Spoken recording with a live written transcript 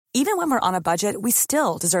Even when we're on a budget, we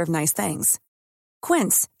still deserve nice things.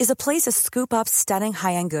 Quince is a place to scoop up stunning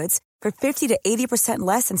high-end goods for 50 to 80%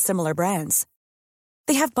 less than similar brands.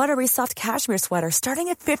 They have buttery soft cashmere sweaters starting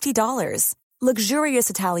at $50, luxurious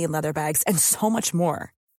Italian leather bags, and so much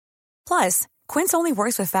more. Plus, Quince only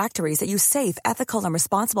works with factories that use safe, ethical, and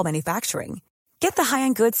responsible manufacturing. Get the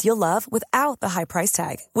high-end goods you'll love without the high price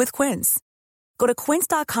tag with Quince. Go to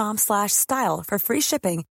quince.com/style for free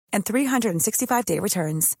shipping and 365-day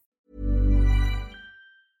returns.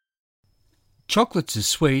 Chocolates are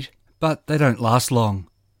sweet, but they don't last long.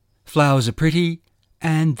 Flowers are pretty,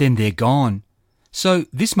 and then they're gone. So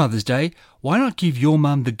this Mother's Day, why not give your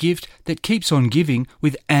mum the gift that keeps on giving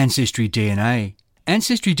with Ancestry DNA?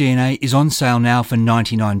 Ancestry DNA is on sale now for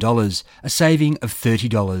 $99, a saving of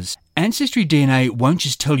 $30. Ancestry DNA won't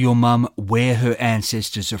just tell your mum where her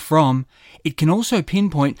ancestors are from, it can also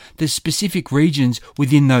pinpoint the specific regions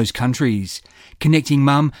within those countries, connecting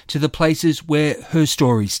mum to the places where her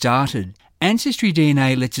story started. Ancestry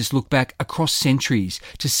DNA lets us look back across centuries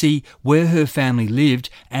to see where her family lived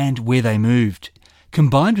and where they moved.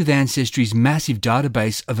 Combined with Ancestry's massive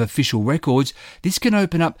database of official records, this can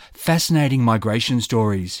open up fascinating migration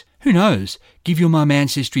stories. Who knows? Give your mum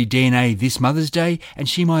Ancestry DNA this Mother's Day and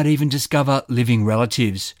she might even discover living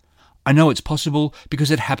relatives. I know it's possible because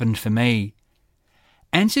it happened for me.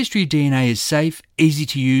 Ancestry DNA is safe, easy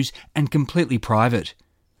to use and completely private.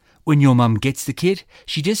 When your mum gets the kit,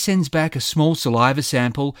 she just sends back a small saliva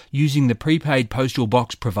sample using the prepaid postal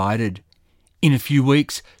box provided. In a few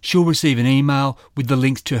weeks, she'll receive an email with the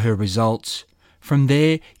links to her results. From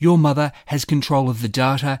there, your mother has control of the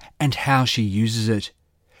data and how she uses it.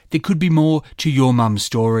 There could be more to your mum's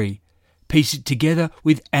story. Piece it together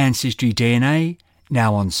with Ancestry DNA,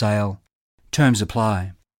 now on sale. Terms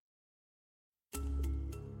apply.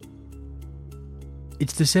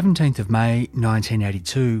 It's the 17th of May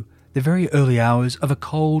 1982, the very early hours of a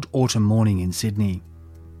cold autumn morning in Sydney.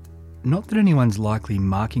 Not that anyone's likely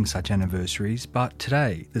marking such anniversaries, but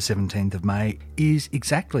today, the 17th of May, is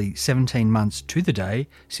exactly 17 months to the day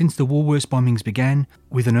since the Woolworths bombings began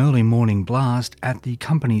with an early morning blast at the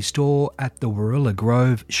company store at the Warilla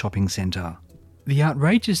Grove shopping centre. The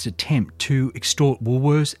outrageous attempt to extort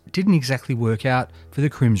Woolworths didn't exactly work out for the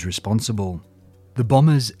crims responsible. The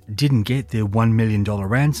bombers didn't get their $1 million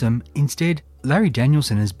ransom. Instead, Larry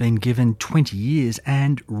Danielson has been given 20 years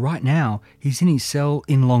and right now he's in his cell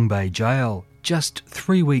in Long Bay Jail, just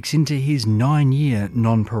 3 weeks into his 9-year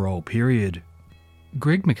non-parole period.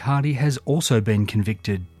 Greg McHardy has also been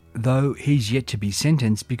convicted, though he's yet to be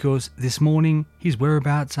sentenced because this morning his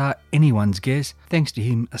whereabouts are anyone's guess thanks to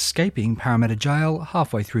him escaping Parramatta Jail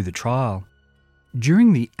halfway through the trial.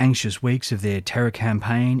 During the anxious weeks of their terror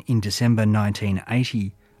campaign in December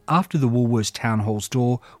 1980, after the Woolworths Town Hall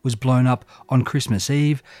store was blown up on Christmas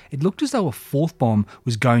Eve, it looked as though a fourth bomb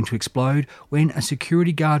was going to explode when a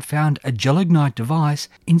security guard found a gelignite device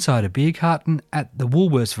inside a beer carton at the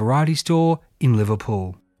Woolworths Variety Store in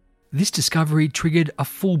Liverpool. This discovery triggered a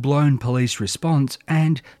full-blown police response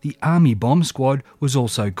and the Army Bomb Squad was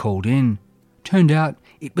also called in. Turned out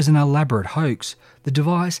it was an elaborate hoax. The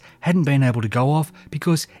device hadn't been able to go off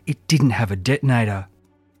because it didn't have a detonator.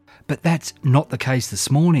 But that's not the case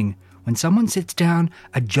this morning when someone sets down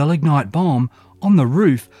a gelignite bomb on the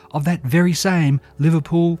roof of that very same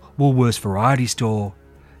Liverpool Woolworths Variety Store.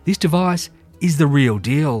 This device is the real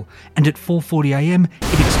deal, and at 4:40am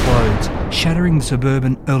it explodes, shattering the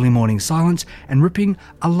suburban early morning silence and ripping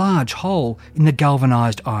a large hole in the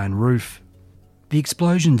galvanised iron roof. The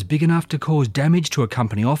explosion's big enough to cause damage to a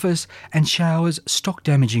company office and showers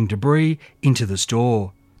stock-damaging debris into the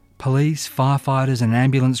store. Police, firefighters and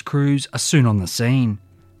ambulance crews are soon on the scene.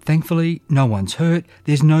 Thankfully, no one's hurt,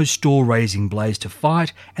 there's no store-raising blaze to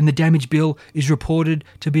fight, and the damage bill is reported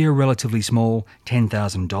to be a relatively small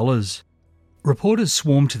 $10,000. Reporters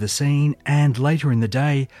swarmed to the scene and later in the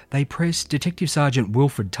day they pressed Detective Sergeant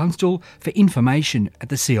Wilfred Tunstall for information at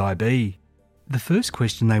the CIB. The first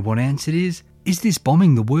question they want answered is this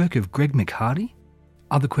bombing the work of Greg McHardy?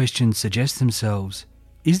 Other questions suggest themselves.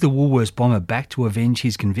 Is the Woolworths bomber back to avenge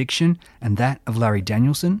his conviction and that of Larry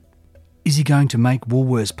Danielson? Is he going to make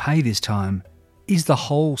Woolworths pay this time? Is the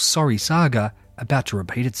whole sorry saga about to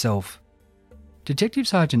repeat itself? Detective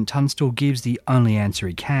Sergeant Tunstall gives the only answer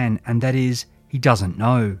he can, and that is, he doesn't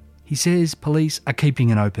know. He says police are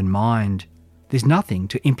keeping an open mind. There's nothing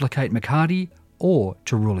to implicate McHardy or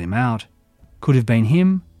to rule him out. Could have been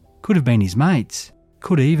him, could have been his mates,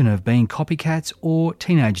 could even have been copycats or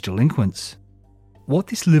teenage delinquents. What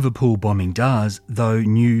this Liverpool bombing does, though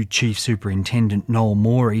new Chief Superintendent Noel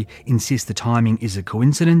Morey insists the timing is a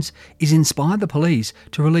coincidence, is inspire the police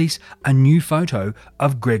to release a new photo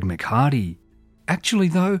of Greg McHardy. Actually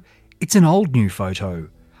though, it's an old new photo.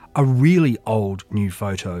 A really old new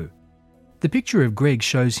photo. The picture of Greg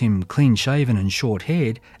shows him clean-shaven and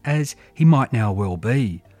short-haired, as he might now well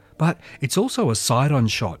be. But it's also a side-on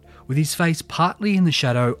shot, with his face partly in the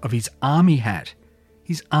shadow of his army hat.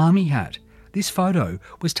 His army hat. This photo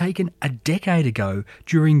was taken a decade ago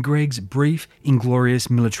during Greg's brief, inglorious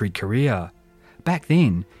military career. Back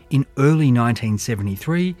then, in early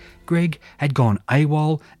 1973, Greg had gone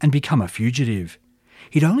AWOL and become a fugitive.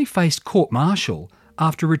 He'd only faced court-martial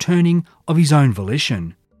after returning of his own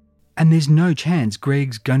volition. And there's no chance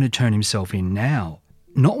Greg's going to turn himself in now.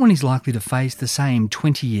 Not when he's likely to face the same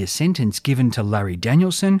 20-year sentence given to Larry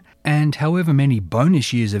Danielson and however many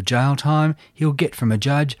bonus years of jail time he'll get from a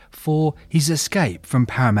judge for his escape from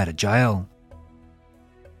Parramatta Jail.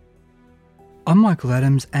 I'm Michael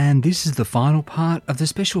Adams, and this is the final part of the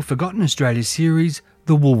special Forgotten Australia series,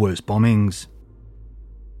 The Woolworths Bombings.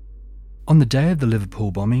 On the day of the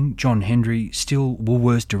Liverpool bombing, John Hendry, still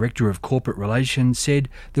Woolworths Director of Corporate Relations, said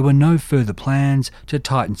there were no further plans to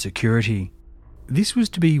tighten security. This was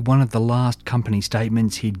to be one of the last company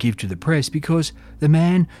statements he'd give to the press because the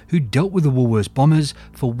man who dealt with the Woolworths bombers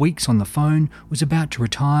for weeks on the phone was about to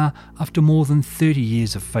retire after more than 30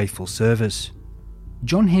 years of faithful service.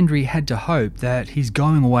 John Hendry had to hope that his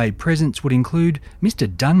going away presence would include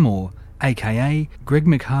Mr. Dunmore, aka Greg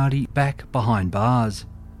McHardy, back behind bars.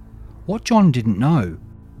 What John didn't know,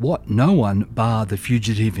 what no one bar the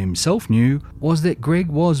fugitive himself knew, was that Greg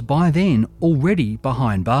was by then already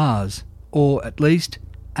behind bars. Or at least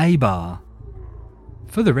a bar.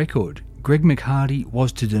 For the record, Greg McHardy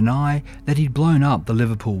was to deny that he'd blown up the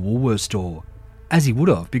Liverpool Woolworths store, as he would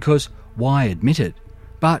have, because why admit it?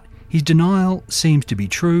 But his denial seems to be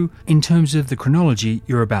true in terms of the chronology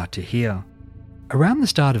you're about to hear. Around the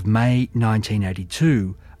start of May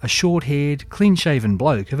 1982, a short-haired, clean-shaven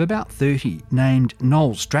bloke of about 30 named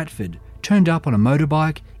Noel Stratford turned up on a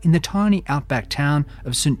motorbike in the tiny outback town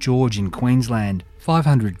of St George in Queensland,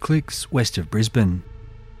 500 clicks west of Brisbane.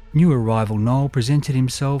 New arrival Noel presented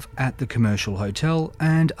himself at the Commercial Hotel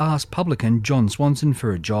and asked publican John Swanson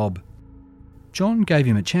for a job. John gave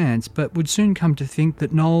him a chance, but would soon come to think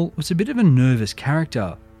that Noel was a bit of a nervous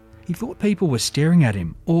character. He thought people were staring at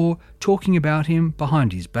him or talking about him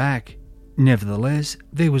behind his back. Nevertheless,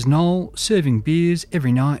 there was Noel serving beers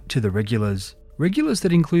every night to the regulars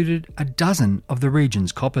that included a dozen of the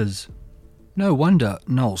region's coppers. No wonder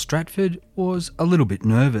Noel Stratford was a little bit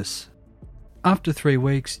nervous. After 3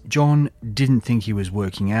 weeks, John didn't think he was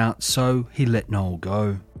working out, so he let Noel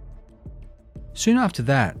go. Soon after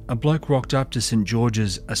that, a bloke rocked up to St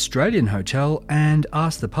George's Australian Hotel and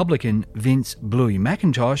asked the publican Vince Bluey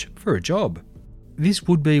McIntosh for a job. This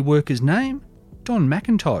would-be worker's name? Don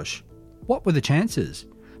McIntosh. What were the chances?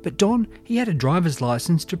 But Don, he had a driver's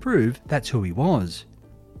licence to prove that's who he was.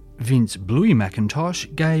 Vince Bluey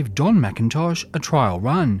McIntosh gave Don McIntosh a trial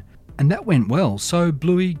run, and that went well, so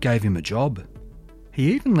Bluey gave him a job.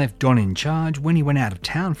 He even left Don in charge when he went out of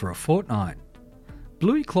town for a fortnight.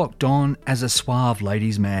 Bluey clocked Don as a suave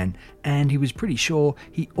ladies' man, and he was pretty sure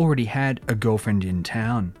he already had a girlfriend in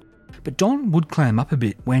town. But Don would clam up a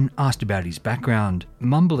bit when asked about his background,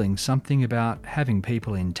 mumbling something about having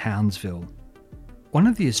people in Townsville. One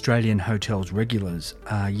of the Australian Hotel's regulars,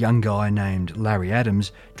 a young guy named Larry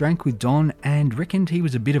Adams, drank with Don and reckoned he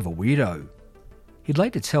was a bit of a weirdo. He'd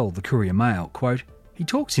later tell the Courier Mail, quote, "He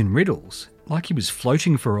talks in riddles, like he was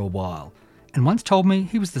floating for a while, and once told me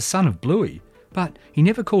he was the son of Bluey, but he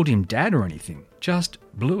never called him Dad or anything, just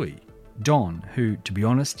Bluey." Don, who, to be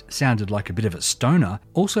honest, sounded like a bit of a stoner,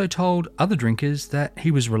 also told other drinkers that he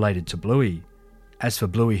was related to Bluey. As for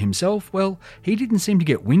Bluey himself, well, he didn't seem to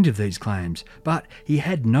get wind of these claims, but he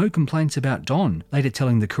had no complaints about Don, later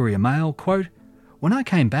telling the Courier Mail, quote, "When I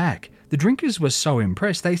came back, the drinkers were so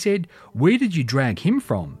impressed they said, 'Where did you drag him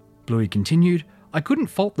from?' Bluey continued, 'I couldn't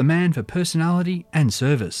fault the man for personality and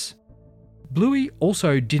service.'" Bluey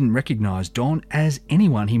also didn't recognise Don as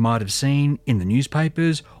anyone he might have seen in the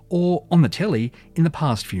newspapers or on the telly in the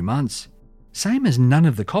past few months. Same as none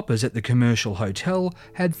of the coppers at the Commercial Hotel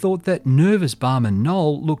had thought that nervous barman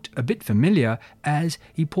Noel looked a bit familiar as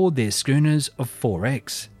he poured their schooners of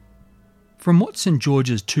 4X. From what St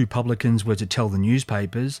George's two publicans were to tell the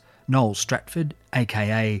newspapers, Noel Stratford,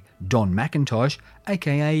 aka Don McIntosh,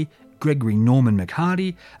 aka Gregory Norman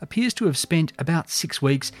McHardy, appears to have spent about 6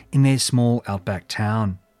 weeks in their small outback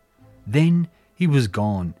town. Then he was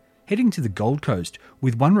gone. heading to the Gold Coast,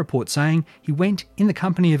 with one report saying he went in the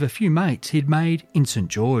company of a few mates he'd made in St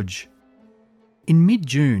George. In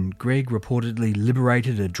mid-June, Greg reportedly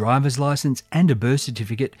liberated a driver's licence and a birth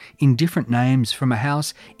certificate in different names from a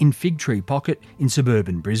house in Fig Tree Pocket in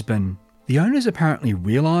suburban Brisbane. The owners apparently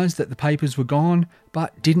realised that the papers were gone,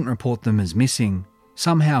 but didn't report them as missing.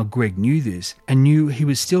 Somehow Greg knew this and knew he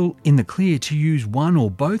was still in the clear to use one or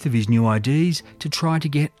both of his new IDs to try to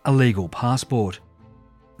get a legal passport.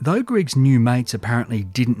 Though Greg's new mates apparently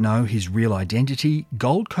didn't know his real identity,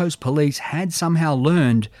 Gold Coast police had somehow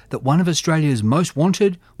learned that one of Australia's most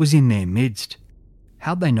wanted was in their midst.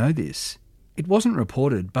 How'd they know this? It wasn't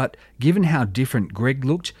reported, but given how different Greg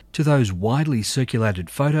looked to those widely circulated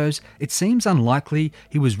photos, it seems unlikely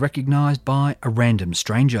he was recognised by a random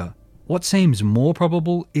stranger. What seems more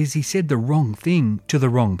probable is he said the wrong thing to the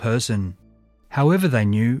wrong person. However they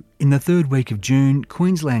knew, in the third week of June,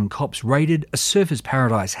 Queensland cops raided a Surfers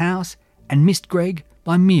Paradise house and missed Greg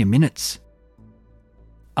by mere minutes.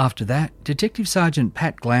 After that, Detective Sergeant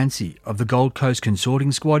Pat Glancy of the Gold Coast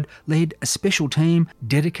Consorting Squad led a special team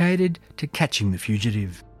dedicated to catching the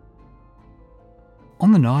fugitive.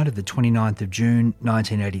 On the night of the 29th of June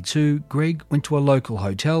 1982, Greg went to a local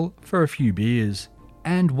hotel for a few beers,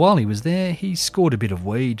 and while he was there, he scored a bit of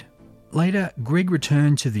weed. Later, Greg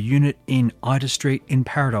returned to the unit in Ida Street in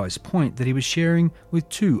Paradise Point that he was sharing with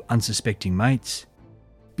two unsuspecting mates.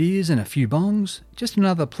 Beers and a few bongs, just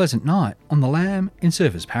another pleasant night on the lam in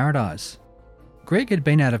Surfers Paradise. Greg had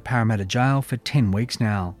been out of Parramatta Jail for 10 weeks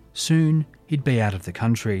now. Soon, he'd be out of the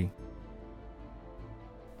country.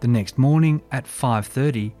 The next morning at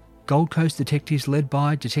 5:30, Gold Coast detectives led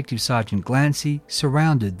by Detective Sergeant Glancy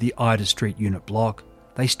surrounded the Ida Street unit block.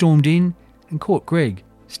 They stormed in and caught Greg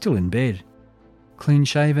still in bed.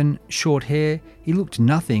 Clean-shaven, short hair, he looked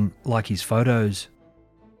nothing like his photos.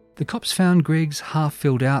 The cops found Greg's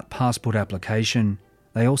half-filled-out passport application.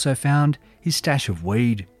 They also found his stash of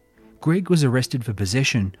weed. Greg was arrested for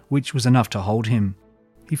possession, which was enough to hold him.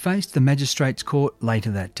 He faced the magistrate's court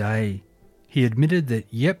later that day. He admitted that,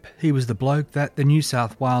 he was the bloke that the New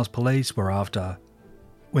South Wales police were after.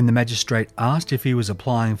 When the magistrate asked if he was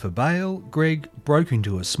applying for bail, Greg broke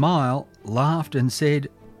into a smile, laughed and said,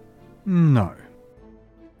 "No."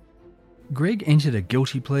 Greg entered a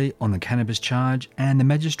guilty plea on the cannabis charge and the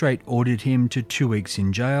magistrate ordered him to 2 weeks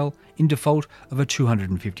in jail in default of a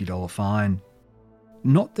 $250 fine.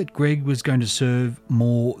 Not that Greg was going to serve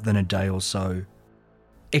more than a day or so.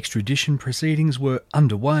 Extradition proceedings were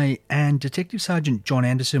underway and Detective Sergeant John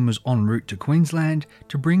Anderson was en route to Queensland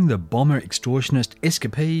to bring the bomber extortionist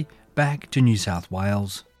escapee back to New South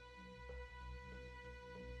Wales.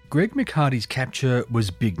 Greg McCarty's capture was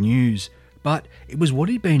big news, but it was what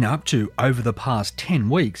he'd been up to over the past 10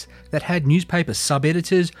 weeks that had newspaper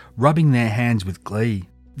sub-editors rubbing their hands with glee.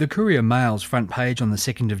 The Courier Mail's front page on the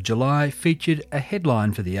 2nd of July featured a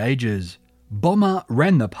headline for the ages. "Bomber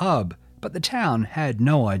ran the pub, but the town had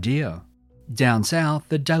no idea." Down south,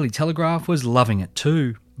 the Daily Telegraph was loving it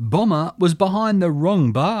too. "Bomber was behind the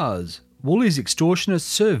wrong bars. Woolies extortionists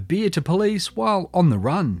served beer to police while on the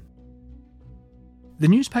run." The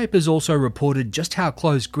newspapers also reported just how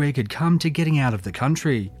close Greg had come to getting out of the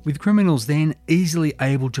country, with criminals then easily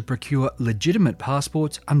able to procure legitimate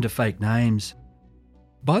passports under fake names.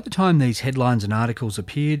 By the time these headlines and articles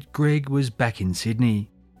appeared, Greg was back in Sydney.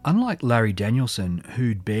 Unlike Larry Danielson,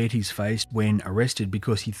 who'd bared his face when arrested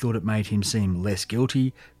because he thought it made him seem less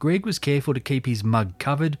guilty, Greg was careful to keep his mug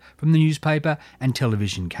covered from the newspaper and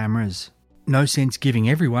television cameras. No sense giving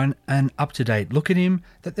everyone an up-to-date look at him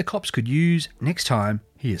that the cops could use next time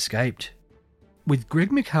he escaped. With Greg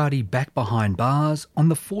McCarty back behind bars, on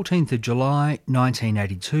the 14th of July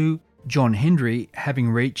 1982, John Hendry, having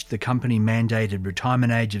reached the company-mandated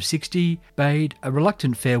retirement age of 60, bade a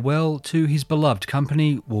reluctant farewell to his beloved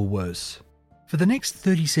company, Woolworths. For the next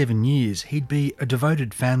 37 years, he'd be a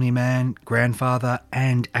devoted family man, grandfather,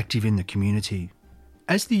 and active in the community.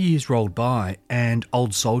 As the years rolled by and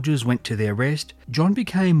old soldiers went to their rest, John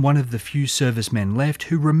became one of the few servicemen left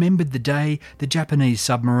who remembered the day the Japanese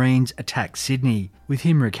submarines attacked Sydney, with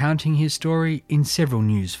him recounting his story in several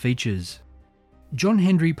news features. John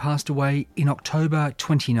Hendry passed away in October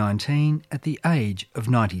 2019 at the age of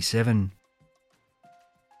 97.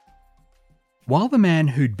 While the man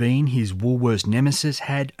who'd been his Woolworths nemesis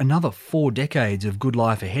had another 4 decades of good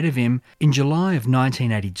life ahead of him, in July of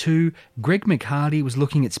 1982, Greg McCarty was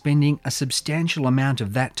looking at spending a substantial amount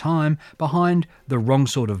of that time behind the wrong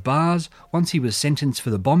sort of bars once he was sentenced for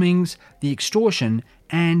the bombings, the extortion,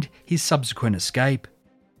 and his subsequent escape.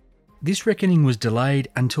 This reckoning was delayed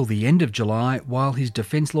until the end of July while his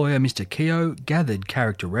defence lawyer Mr Keogh gathered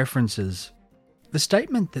character references. The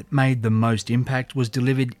statement that made the most impact was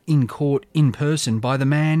delivered in court in person by the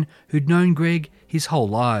man who'd known Greg his whole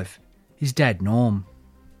life, his dad Norm.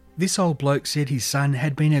 This old bloke said his son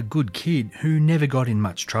had been a good kid who never got in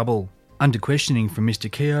much trouble. Under questioning from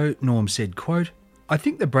Mr. Keogh, Norm said, quote, "I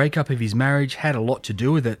think the breakup of his marriage had a lot to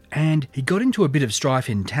do with it, and he got into a bit of strife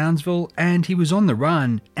in Townsville and he was on the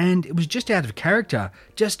run, and it was just out of character,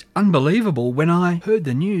 just unbelievable when I heard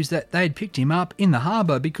the news that they'd picked him up in the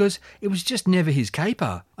harbour because it was just never his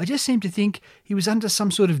caper. I just seemed to think he was under some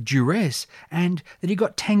sort of duress and that he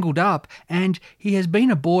got tangled up, and he has been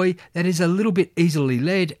a boy that is a little bit easily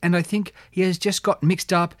led, and I think he has just got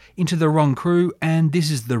mixed up into the wrong crew and this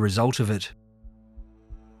is the result of it."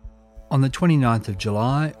 On the 29th of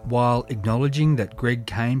July, while acknowledging that Greg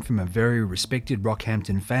came from a very respected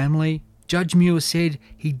Rockhampton family, Judge Muir said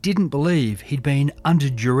he didn't believe he'd been under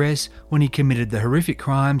duress when he committed the horrific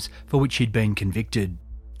crimes for which he'd been convicted.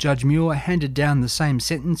 Judge Muir handed down the same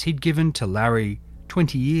sentence he'd given to Larry,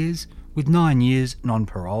 20 years with 9 years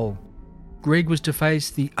non-parole. Greg was to face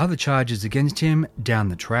the other charges against him down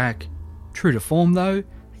the track. True to form though,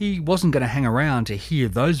 he wasn't going to hang around to hear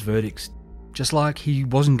those verdicts. Just like he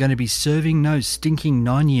wasn't going to be serving no stinking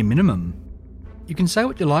 9-year minimum. You can say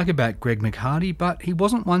what you like about Greg McHardy, but he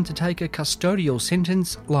wasn't one to take a custodial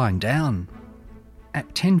sentence lying down.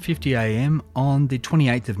 At 10:50am on the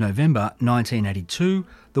 28th of November 1982,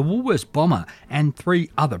 the Woolworths bomber and 3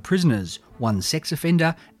 other prisoners, 1 sex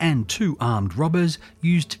offender and 2 armed robbers,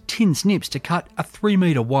 used tin snips to cut a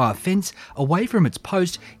 3-metre wire fence away from its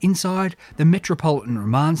post inside the Metropolitan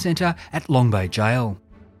Remand Centre at Long Bay Jail.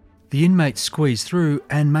 The inmates squeezed through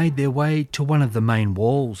and made their way to one of the main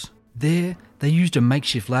walls. There, they used a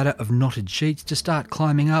makeshift ladder of knotted sheets to start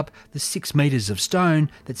climbing up the 6 metres of stone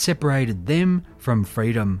that separated them from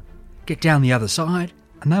freedom. Get down the other side,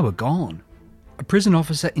 and they were gone. A prison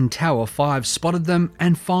officer in Tower 5 spotted them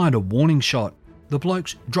and fired a warning shot. The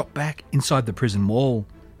blokes dropped back inside the prison wall.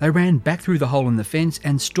 They ran back through the hole in the fence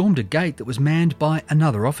and stormed a gate that was manned by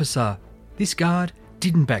another officer. This guard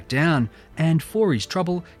didn't back down, and for his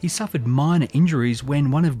trouble, he suffered minor injuries when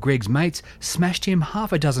one of Greg's mates smashed him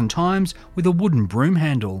half a dozen times with a wooden broom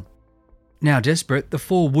handle. Now desperate, the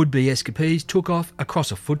 4 would-be escapees took off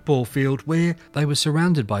across a football field where they were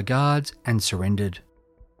surrounded by guards and surrendered.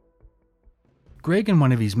 Greg and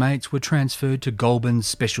one of his mates were transferred to Goulburn's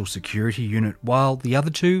Special Security Unit, while the other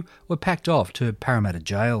 2 were packed off to Parramatta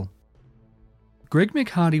Jail. Greg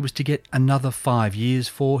McHardy was to get another 5 years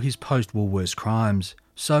for his post-Woolworths crimes,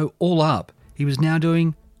 so all up, he was now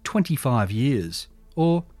doing 25 years,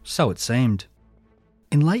 or so it seemed.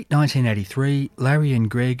 In late 1983, Larry and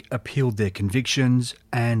Greg appealed their convictions,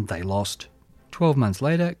 and they lost. 12 months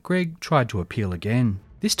later, Greg tried to appeal again.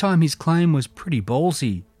 This time his claim was pretty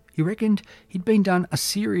ballsy. He reckoned he'd been done a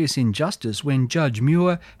serious injustice when Judge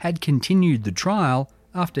Muir had continued the trial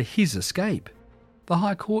after his escape. The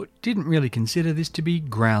High Court didn't really consider this to be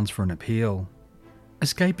grounds for an appeal.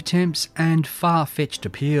 Escape attempts and far-fetched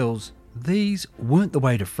appeals, these weren't the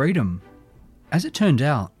way to freedom. As it turned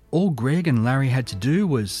out, all Greg and Larry had to do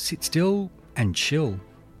was sit still and chill.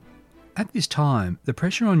 At this time, the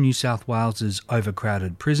pressure on New South Wales's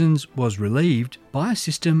overcrowded prisons was relieved by a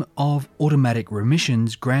system of automatic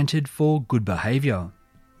remissions granted for good behaviour.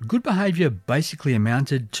 Good behaviour basically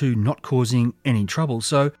amounted to not causing any trouble,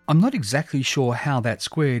 so I'm not exactly sure how that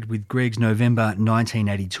squared with Greg's November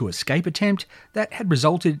 1982 escape attempt that had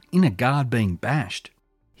resulted in a guard being bashed.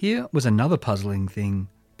 Here was another puzzling thing.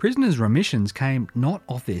 Prisoners' remissions came not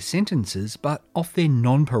off their sentences, but off their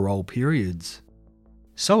non-parole periods.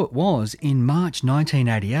 So it was in March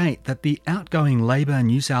 1988 that the outgoing Labor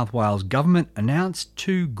New South Wales government announced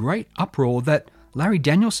to great uproar that Larry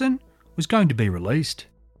Danielson was going to be released.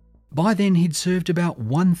 By then he'd served about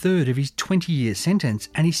 1/3 of his 20-year sentence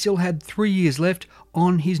and he still had 3 years left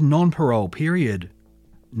on his non-parole period.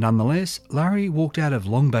 Nonetheless, Larry walked out of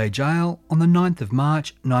Long Bay Jail on the 9th of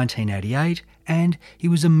March 1988 and he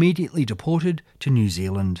was immediately deported to New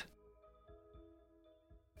Zealand.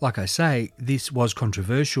 Like I say, this was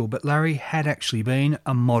controversial, but Larry had actually been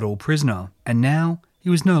a model prisoner and now he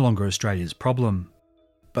was no longer Australia's problem.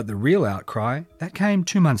 But the real outcry, that came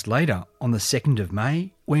 2 months later, on the 2nd of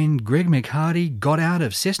May, when Greg McHardy got out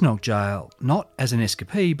of Cessnock Jail, not as an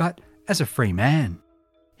escapee, but as a free man.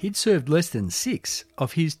 He'd served less than 6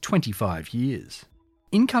 of his 25 years.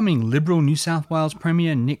 Incoming Liberal New South Wales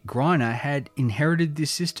Premier Nick Greiner had inherited this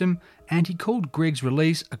system, and he called Greg's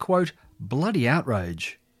release a, quote, bloody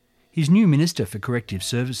outrage. His new Minister for Corrective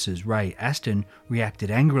Services, Ray Aston, reacted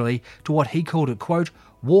angrily to what he called a, quote,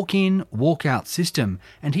 walk-in, walk-out system,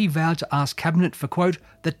 and he vowed to ask Cabinet for, quote,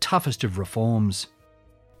 the toughest of reforms.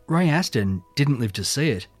 Ray Aston didn't live to see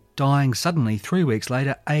it, dying suddenly 3 weeks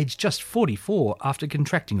later, aged just 44 after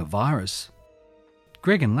contracting a virus.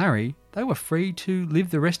 Greg and Larry, they were free to live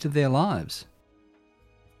the rest of their lives.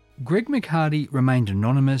 Greg McHardy remained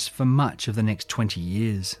anonymous for much of the next 20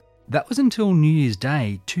 years. That was until New Year's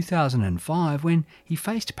Day 2005 when he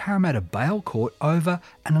faced Parramatta Bail Court over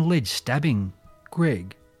an alleged stabbing.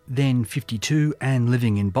 Greg, then 52 and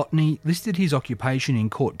living in Botany, listed his occupation in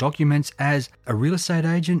court documents as a real estate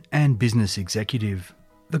agent and business executive.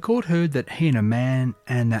 The court heard that he and a man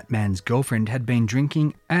and that man's girlfriend had been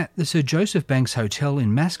drinking at the Sir Joseph Banks Hotel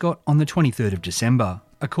in Mascot on the 23rd of December.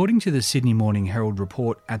 According to the Sydney Morning Herald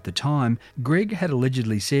report at the time, Greg had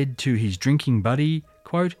allegedly said to his drinking buddy,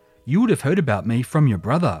 quote, "You would have heard about me from your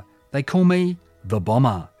brother. They call me the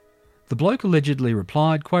Bomber." The bloke allegedly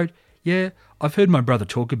replied, quote, "Yeah, I've heard my brother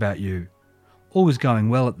talk about you." All was going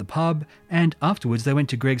well at the pub, and afterwards they went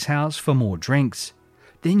to Greg's house for more drinks.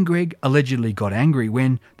 Then Greg allegedly got angry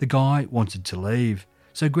when the guy wanted to leave.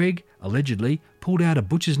 So Greg allegedly pulled out a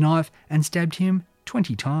butcher's knife and stabbed him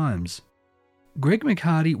 20 times. Greg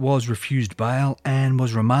McHardy was refused bail and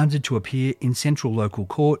was remanded to appear in Central Local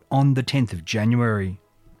Court on the 10th of January.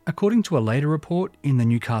 According to a later report in the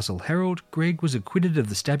Newcastle Herald, Greg was acquitted of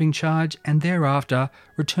the stabbing charge and thereafter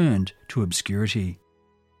returned to obscurity.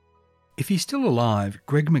 If he's still alive,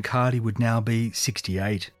 Greg McHardy would now be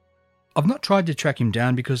 68. I've not tried to track him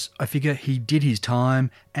down because I figure he did his time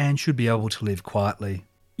and should be able to live quietly.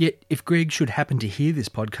 Yet, if Greg should happen to hear this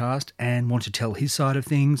podcast and want to tell his side of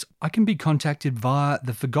things, I can be contacted via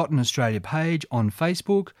the Forgotten Australia page on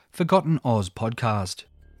Facebook, Forgotten Oz Podcast.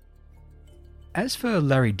 As for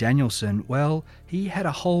Larry Danielson, well, he had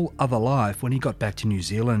a whole other life when he got back to New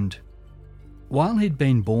Zealand. While he'd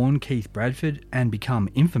been born Keith Bradford and become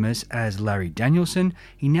infamous as Larry Danielson,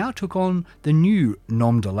 he now took on the new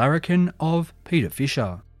nom de larrikin of Peter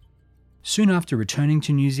Fisher. Soon after returning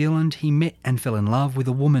to New Zealand, he met and fell in love with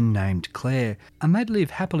a woman named Claire, and they'd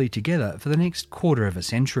live happily together for the next quarter of a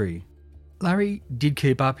century. Larry did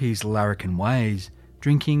keep up his larrikin ways,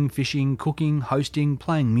 drinking, fishing, cooking, hosting,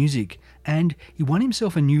 playing music, and he won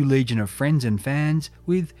himself a new legion of friends and fans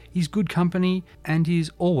with his good company and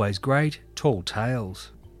his always great tall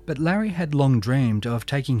tales. But Larry had long dreamed of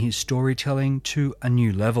taking his storytelling to a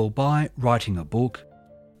new level by writing a book.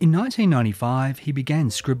 In 1995, he began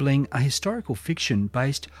scribbling a historical fiction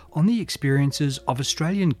based on the experiences of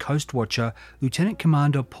Australian Coast Watcher Lieutenant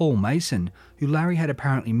Commander Paul Mason, who Larry had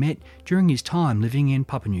apparently met during his time living in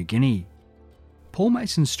Papua New Guinea. Paul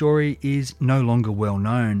Mason's story is no longer well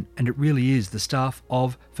known, and it really is the stuff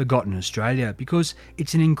of Forgotten Australia because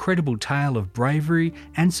it's an incredible tale of bravery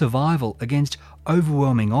and survival against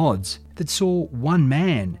overwhelming odds that saw one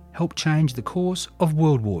man help change the course of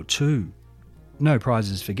World War II. No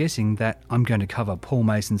prizes for guessing that I'm going to cover Paul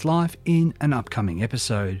Mason's life in an upcoming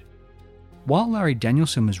episode. While Larry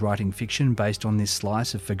Danielson was writing fiction based on this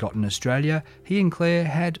slice of Forgotten Australia, he and Claire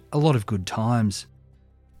had a lot of good times.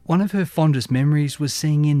 One of her fondest memories was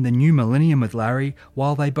seeing in the new millennium with Larry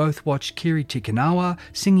while they both watched Kiri Tikanawa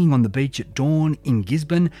singing on the beach at dawn in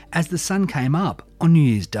Gisborne as the sun came up on New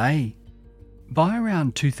Year's Day. By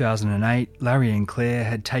around 2008, Larry and Claire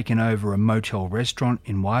had taken over a motel restaurant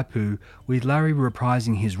in Waipu, with Larry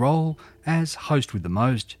reprising his role as host with the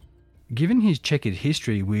most. Given his checkered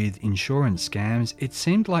history with insurance scams, it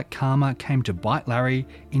seemed like karma came to bite Larry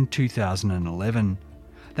in 2011.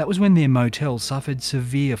 That was when their motel suffered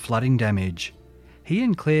severe flooding damage. He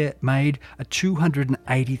and Claire made a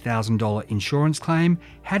 $280,000 insurance claim,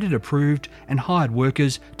 had it approved, and hired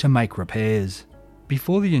workers to make repairs.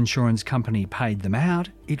 Before the insurance company paid them out,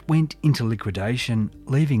 it went into liquidation,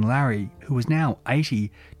 leaving Larry, who was now 80,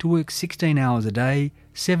 to work 16 hours a day,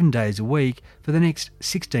 7 days a week for the next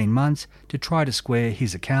 16 months to try to square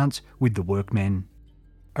his accounts with the workmen.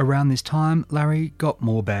 Around this time, Larry got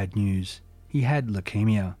more bad news. He had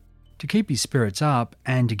leukemia. To keep his spirits up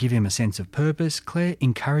and to give him a sense of purpose, Claire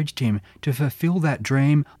encouraged him to fulfill that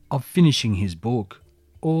dream of finishing his book.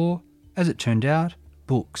 Or, as it turned out,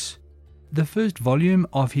 books. The first volume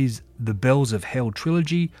of his The Bells of Hell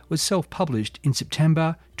trilogy was self-published in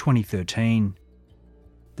September 2013.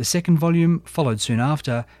 The second volume followed soon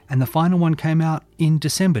after, and the final one came out in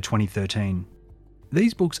December 2013.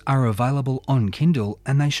 These books are available on Kindle,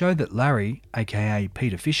 and they show that Larry, aka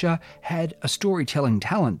Peter Fisher, had a storytelling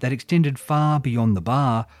talent that extended far beyond the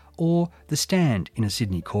bar or the stand in a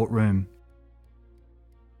Sydney courtroom.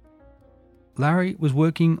 Larry was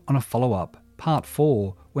working on a follow-up, Part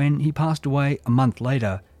 4, when he passed away a month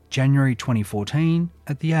later, January 2014,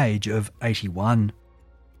 at the age of 81.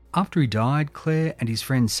 After he died, Claire and his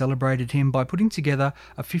friends celebrated him by putting together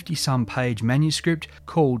a 50-some page manuscript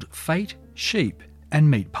called Fate, Sheep and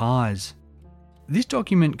Meat Pies. This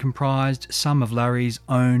document comprised some of Larry's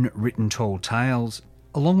own written tall tales,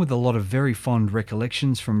 along with a lot of very fond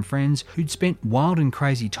recollections from friends who'd spent wild and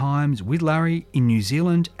crazy times with Larry in New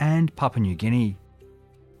Zealand and Papua New Guinea.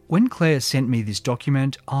 When Claire sent me this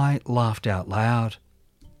document, I laughed out loud.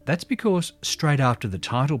 That's because straight after the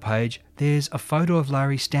title page, there's a photo of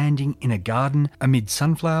Larry standing in a garden amid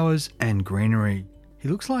sunflowers and greenery. He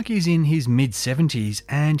looks like he's in his mid-70s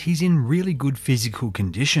and he's in really good physical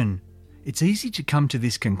condition. It's easy to come to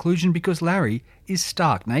this conclusion because Larry is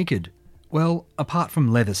stark naked. Well, apart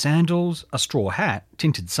from leather sandals, a straw hat,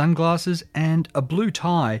 tinted sunglasses and a blue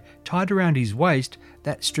tie tied around his waist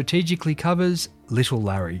that strategically covers little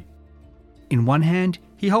Larry. In one hand,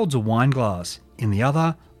 he holds a wine glass, in the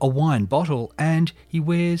other, a wine bottle, and he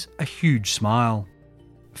wears a huge smile.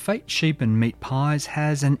 Fate, Sheep and Meat Pies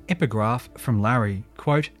has an epigraph from Larry,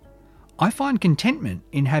 quote, "I find contentment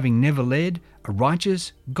in having never led a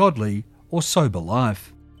righteous, godly or sober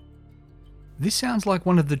life." This sounds like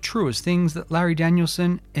one of the truest things that Larry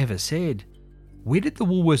Danielson ever said. Where did the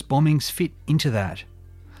Woolworths bombings fit into that?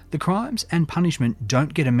 The crimes and punishment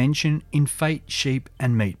don't get a mention in Fate, Sheep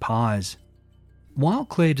and Meat Pies. While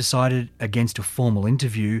Claire decided against a formal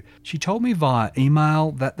interview, she told me via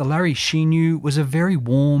email that the Larry she knew was a very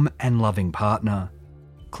warm and loving partner.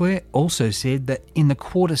 Claire also said that in the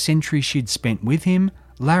quarter century she'd spent with him,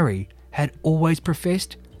 Larry had always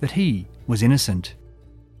professed that he was innocent.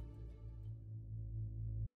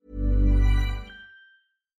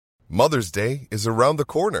 Mother's Day is around the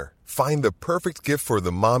corner. Find the perfect gift for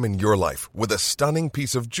the mom in your life with a stunning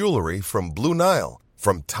piece of jewelry from Blue Nile.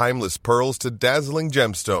 From timeless pearls to dazzling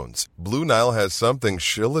gemstones, Blue Nile has something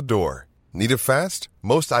she'll adore. Need it fast?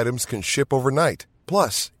 Most items can ship overnight.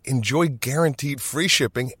 Plus, enjoy guaranteed free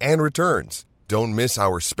shipping and returns. Don't miss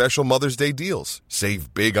our special Mother's Day deals.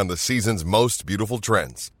 Save big on the season's most beautiful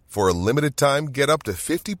trends. For a limited time, get up to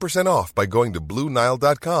 50% off by going to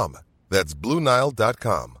BlueNile.com. That's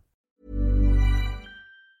BlueNile.com.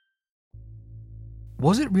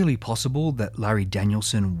 Was it really possible that Larry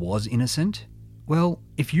Danielson was innocent? Well,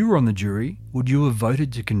 if you were on the jury, would you have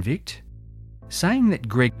voted to convict? Saying that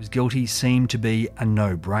Greg was guilty seemed to be a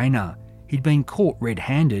no-brainer. He'd been caught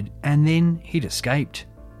red-handed and then he'd escaped.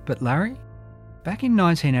 But Larry? Back in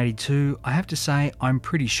 1982, I have to say I'm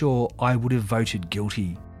pretty sure I would have voted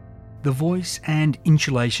guilty. The voice and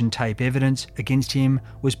insulation tape evidence against him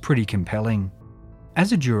was pretty compelling.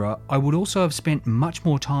 As a juror, I would also have spent much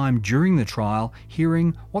more time during the trial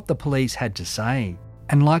hearing what the police had to say,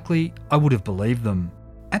 and likely I would have believed them.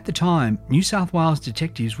 At the time, New South Wales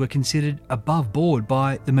detectives were considered above board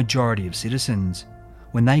by the majority of citizens.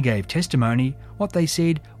 When they gave testimony, what they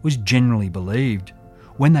said was generally believed.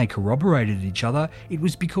 When they corroborated each other, it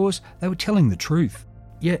was because they were telling the truth.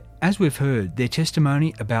 Yet, as we've heard, their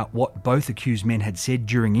testimony about what both accused men had said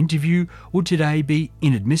during interview would today be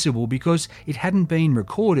inadmissible because it hadn't been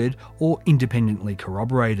recorded or independently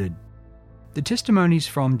corroborated. The testimonies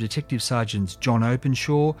from Detective Sergeants John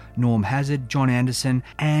Openshaw, Norm Hazard, John Anderson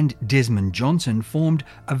and Desmond Johnson formed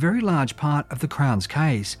a very large part of the Crown's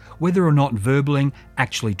case, whether or not verballing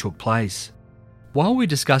actually took place. While we're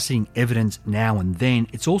discussing evidence now and then,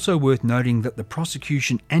 it's also worth noting that the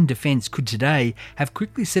prosecution and defence could today have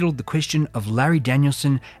quickly settled the question of Larry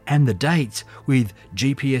Danielson and the dates with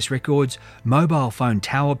GPS records, mobile phone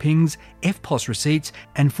tower pings, FPOS receipts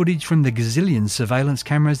and footage from the gazillion surveillance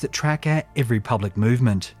cameras that track our every public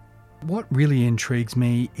movement. What really intrigues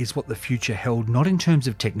me is what the future held not in terms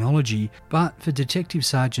of technology, but for Detective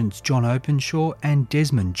Sergeants John Openshaw and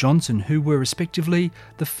Desmond Johnson, who were respectively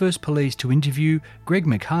the first police to interview Greg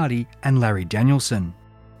McHardy and Larry Danielson.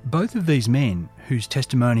 Both of these men, whose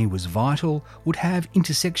testimony was vital, would have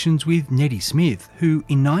intersections with Nettie Smith, who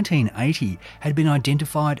in 1980 had been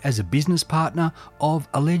identified as a business partner of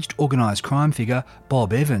alleged organised crime figure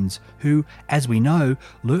Bob Evans, who, as we know,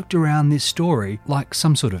 lurked around this story like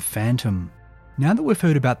some sort of phantom. Now that we've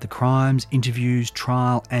heard about the crimes, interviews,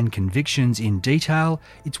 trial and convictions in detail,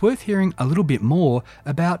 it's worth hearing a little bit more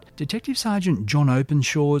about Detective Sergeant John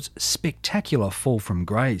Openshaw's spectacular fall from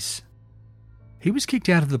grace. He was kicked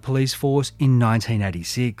out of the police force in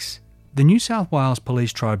 1986. The New South Wales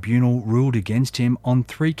Police Tribunal ruled against him on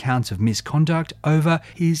 3 counts of misconduct over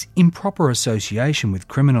his improper association with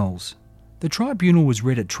criminals. The tribunal was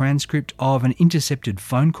read a transcript of an intercepted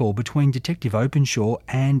phone call between Detective Openshaw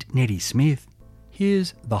and Nettie Smith.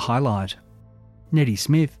 Here's the highlight. Nettie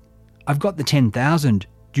Smith: "I've got the 10,000.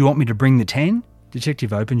 Do you want me to bring the 10?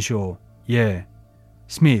 Detective Openshaw: "Yeah."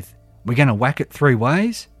 Smith: "We're going to whack it 3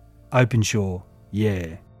 ways? Openshaw,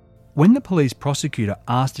 yeah. When the police prosecutor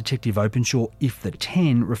asked Detective Openshaw if the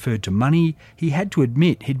 10 referred to money, he had to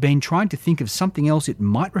admit he'd been trying to think of something else it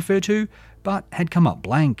might refer to, but had come up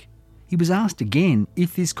blank. He was asked again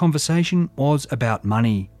if this conversation was about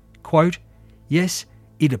money. Quote, "Yes,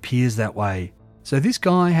 it appears that way." So this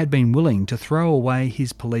guy had been willing to throw away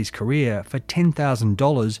his police career for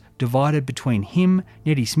 $10,000 divided between him,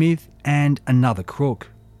 Nettie Smith, and another crook.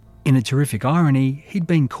 In a terrific irony, he'd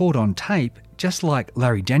been caught on tape just like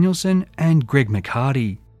Larry Danielson and Greg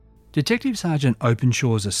McHardy. Detective Sergeant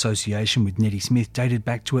Openshaw's association with Nettie Smith dated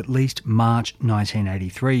back to at least March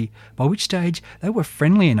 1983, by which stage they were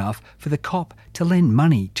friendly enough for the cop to lend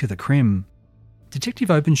money to the crim.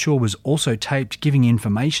 Detective Openshaw was also taped giving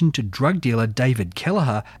information to drug dealer David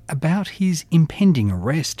Kelleher about his impending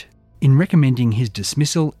arrest. In recommending his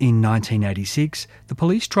dismissal in 1986, the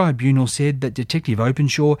police tribunal said that Detective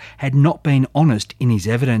Openshaw had not been honest in his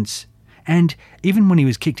evidence. And even when he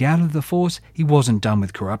was kicked out of the force, he wasn't done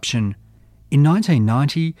with corruption. In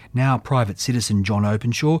 1990, now private citizen John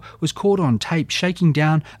Openshaw was caught on tape shaking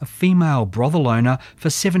down a female brothel owner for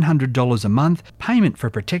 $700 a month payment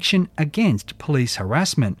for protection against police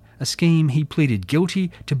harassment, a scheme he pleaded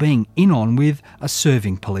guilty to being in on with a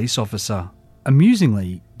serving police officer.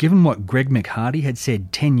 Amusingly, given what Greg McHardy had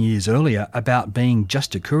said 10 years earlier about being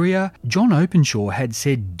just a courier, John Openshaw had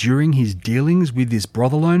said during his dealings with this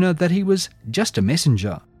brothel owner that he was just a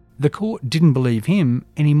messenger. The court didn't believe him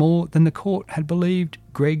any more than the court had believed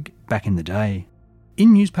Greg back in the day.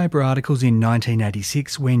 In newspaper articles in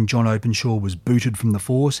 1986 when John Openshaw was booted from the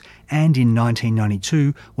force, and in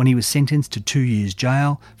 1992 when he was sentenced to 2 years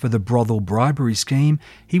jail for the brothel bribery scheme,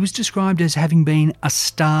 he was described as having been a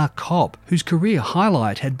star cop whose career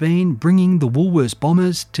highlight had been bringing the Woolworths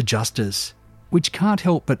bombers to justice. Which can't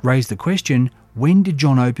help but raise the question, when did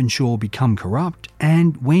John Openshaw become corrupt,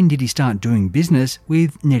 and when did he start doing business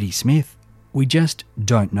with Nettie Smith? We just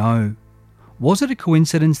don't know. Was it a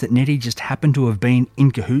coincidence that Nettie just happened to have been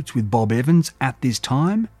in cahoots with Bob Evans at this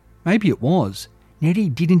time? Maybe it was. Nettie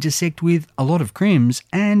did intersect with a lot of crims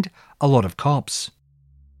and a lot of cops.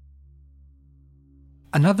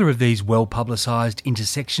 Another of these well-publicised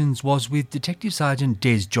intersections was with Detective Sergeant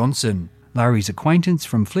Des Johnson, Larry's acquaintance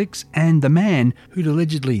from flicks and the man who'd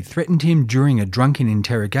allegedly threatened him during a drunken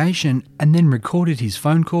interrogation and then recorded his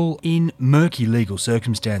phone call in murky legal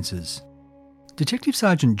circumstances. Detective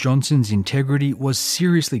Sergeant Johnson's integrity was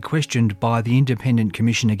seriously questioned by the Independent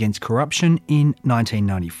Commission Against Corruption in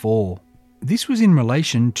 1994. This was in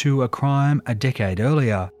relation to a crime a decade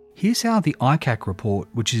earlier. Here's how the ICAC report,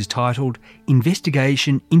 which is titled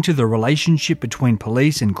Investigation into the Relationship Between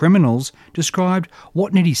Police and Criminals, described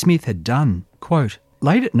what Nettie Smith had done. Quote,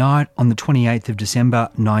 "Late at night on the 28th of December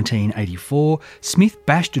 1984, Smith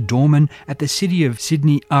bashed a doorman at the City of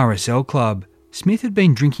Sydney RSL Club. Smith had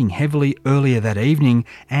been drinking heavily earlier that evening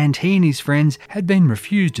and he and his friends had been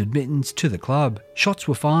refused admittance to the club. Shots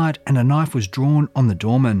were fired and a knife was drawn on the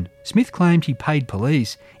doorman. Smith claimed he paid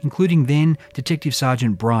police, including then Detective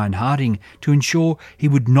Sergeant Brian Harding, to ensure he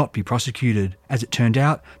would not be prosecuted. As it turned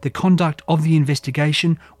out, the conduct of the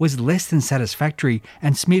investigation was less than satisfactory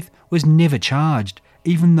and Smith was never charged,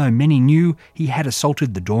 even though many knew he had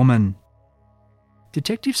assaulted the doorman."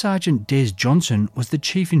 Detective Sergeant Des Johnson was the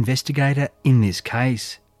chief investigator in this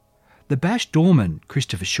case. The bashed doorman,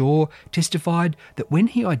 Christopher Shaw, testified that when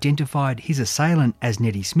he identified his assailant as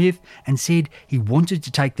Nettie Smith and said he wanted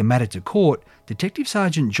to take the matter to court, Detective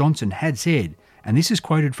Sergeant Johnson had said, and this is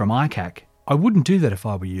quoted from ICAC, "I wouldn't do that if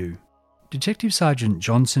I were you." Detective Sergeant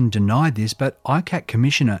Johnson denied this, but ICAC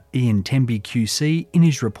Commissioner Ian Temby QC in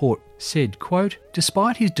his report said, quote,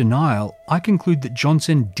 "Despite his denial, I conclude that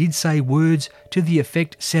Johnson did say words to the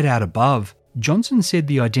effect set out above. Johnson said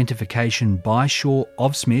the identification by Shaw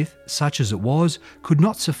of Smith, such as it was, could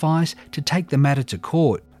not suffice to take the matter to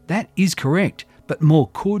court. That is correct, but more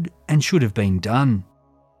could and should have been done."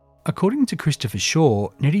 According to Christopher Shaw,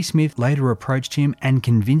 Nettie Smith later approached him and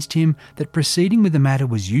convinced him that proceeding with the matter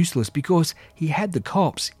was useless because he had the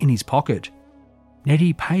cops in his pocket.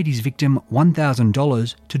 Nettie paid his victim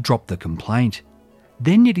 $1,000 to drop the complaint.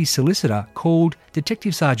 Then Nettie's solicitor called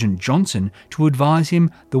Detective Sergeant Johnson to advise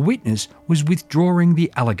him the witness was withdrawing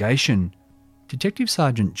the allegation. Detective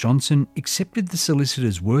Sergeant Johnson accepted the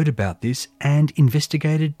solicitor's word about this and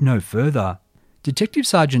investigated no further. Detective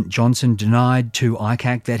Sergeant Johnson denied to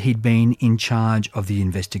ICAC that he'd been in charge of the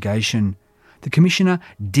investigation. The Commissioner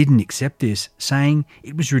didn't accept this, saying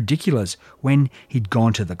it was ridiculous when he'd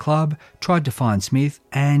gone to the club, tried to find Smith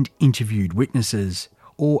and interviewed witnesses.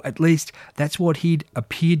 Or at least that's what he'd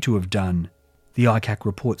appeared to have done. The ICAC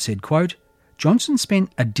report said, quote, Johnson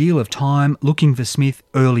spent a deal of time looking for Smith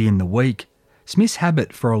early in the week. Smith's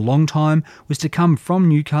habit for a long time was to come from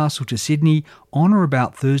Newcastle to Sydney on or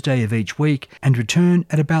about Thursday of each week and return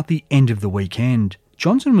at about the end of the weekend.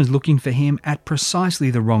 Johnson was looking for him at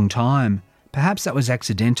precisely the wrong time. Perhaps that was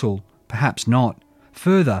accidental, perhaps not.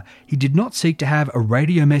 Further, he did not seek to have a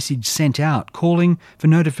radio message sent out calling for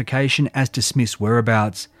notification as to Smith's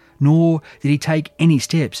whereabouts, nor did he take any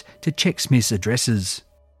steps to check Smith's addresses.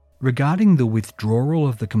 Regarding the withdrawal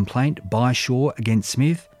of the complaint by Shaw against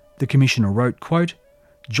Smith, the Commissioner wrote, quote,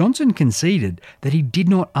 Johnson conceded that he did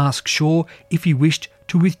not ask Shaw if he wished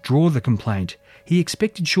to withdraw the complaint. He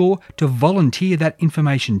expected Shaw to volunteer that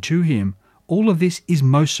information to him. All of this is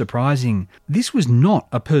most surprising. This was not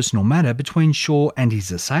a personal matter between Shaw and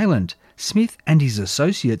his assailant. Smith and his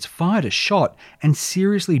associates fired a shot and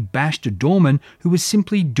seriously bashed a doorman who was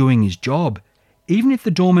simply doing his job. Even if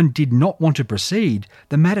the doorman did not want to proceed,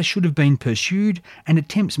 the matter should have been pursued and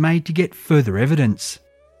attempts made to get further evidence.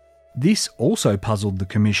 This also puzzled the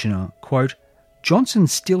Commissioner. Quote, Johnson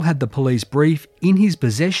still had the police brief in his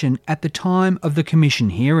possession at the time of the Commission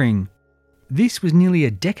hearing. This was nearly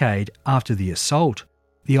a decade after the assault.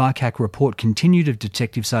 The ICAC report continued of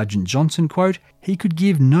Detective Sergeant Johnson, quote, he could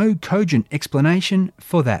give no cogent explanation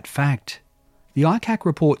for that fact. The ICAC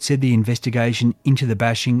report said the investigation into the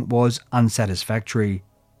bashing was unsatisfactory.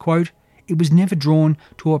 Quote, it was never drawn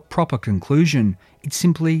to a proper conclusion. It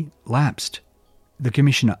simply lapsed. The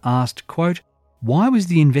Commissioner asked, quote, why was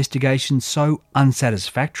the investigation so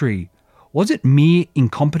unsatisfactory? Was it mere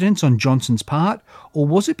incompetence on Johnson's part, or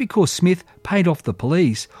was it because Smith paid off the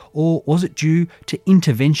police, or was it due to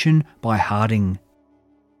intervention by Harding?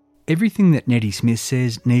 Everything that Nettie Smith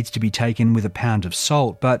says needs to be taken with a pound of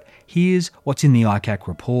salt, but here's what's in the ICAC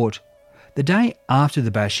report. The day after the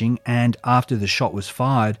bashing and after the shot was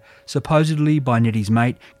fired, supposedly by Nettie's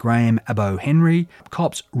mate Graham Abbo Henry,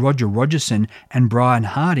 cops Roger Rogerson and Brian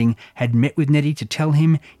Harding had met with Nettie to tell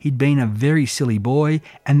him he'd been a very silly boy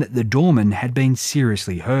and that the doorman had been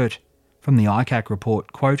seriously hurt. From the ICAC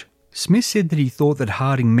report, quote, Smith said that he thought that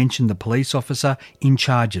Harding mentioned the police officer in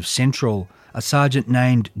charge of Central, a sergeant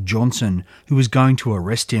named Johnson, who was going to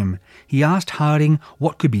arrest him. He asked Harding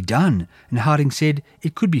what could be done, and Harding said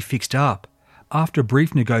it could be fixed up. After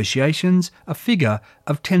brief negotiations, a figure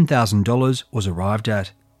of $10,000 was arrived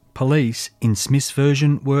at. Police, in Smith's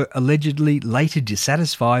version, were allegedly later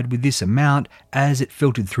dissatisfied with this amount as it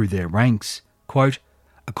filtered through their ranks. Quote,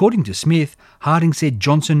 according to Smith, Harding said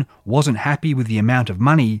Johnson wasn't happy with the amount of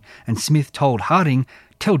money, and Smith told Harding,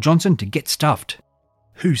 tell Johnson to get stuffed.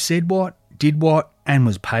 Who said what, did what, and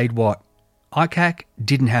was paid what? ICAC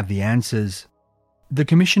didn't have the answers. The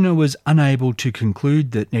Commissioner was unable to conclude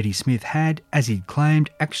that Nettie Smith had, as he'd claimed,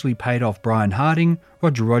 actually paid off Brian Harding,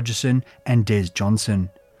 Roger Rogerson and Des Johnson.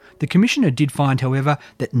 The Commissioner did find, however,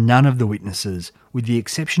 that none of the witnesses, with the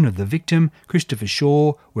exception of the victim, Christopher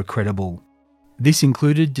Shaw, were credible. This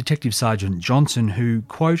included Detective Sergeant Johnson, who,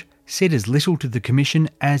 quote, said as little to the Commission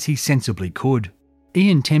as he sensibly could.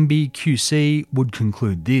 Ian Temby, QC, would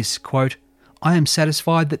conclude this, quote, I am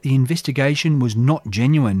satisfied that the investigation was not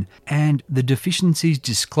genuine and the deficiencies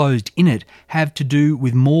disclosed in it have to do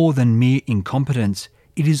with more than mere incompetence.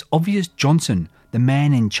 It is obvious Johnson, the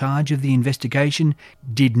man in charge of the investigation,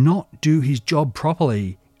 did not do his job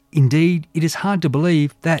properly. Indeed, it is hard to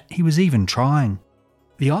believe that he was even trying.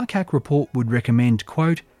 The ICAC report would recommend,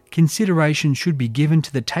 quote, consideration should be given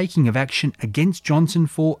to the taking of action against Johnson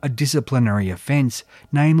for a disciplinary offence,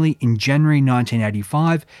 namely in January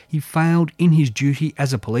 1985 he failed in his duty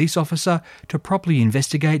as a police officer to properly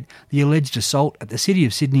investigate the alleged assault at the City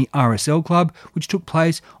of Sydney RSL Club which took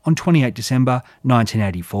place on 28 December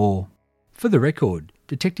 1984. For the record,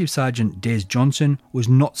 Detective Sergeant Des Johnson was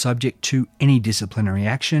not subject to any disciplinary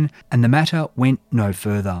action and the matter went no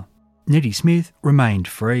further. Nettie Smith remained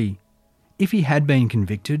free. If he had been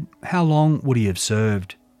convicted, how long would he have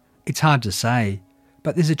served? It's hard to say,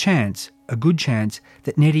 but there's a good chance,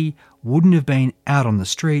 that Nettie wouldn't have been out on the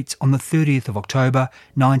streets on the 30th of October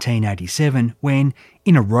 1987 when,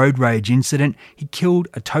 in a road rage incident, he killed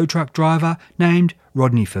a tow truck driver named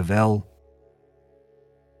Rodney Favell.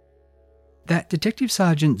 That Detective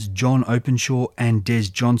Sergeants John Openshaw and Des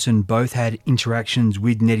Johnson both had interactions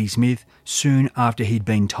with Nettie Smith soon after he'd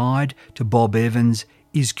been tied to Bob Evans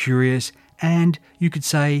is curious and, you could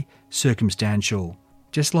say, circumstantial,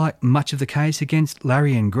 just like much of the case against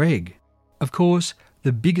Larry and Greg. Of course,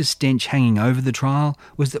 the biggest stench hanging over the trial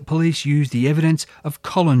was that police used the evidence of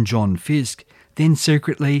Colin John Fisk, then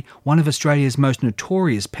secretly one of Australia's most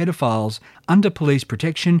notorious pedophiles, under police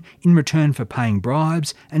protection in return for paying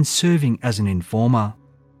bribes and serving as an informer.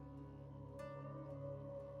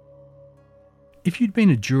 If you'd been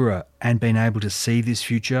a juror and been able to see this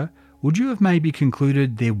future, would you have maybe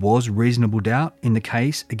concluded there was reasonable doubt in the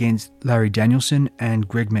case against Larry Danielson and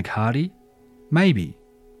Greg McHardy? Maybe.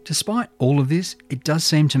 Despite all of this, it does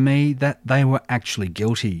seem to me that they were actually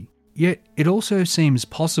guilty. Yet it also seems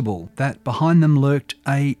possible that behind them lurked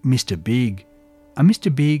a Mr.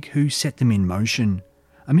 Big who set them in motion.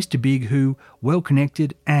 A Mr. Big who, well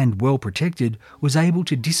connected and well protected, was able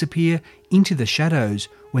to disappear into the shadows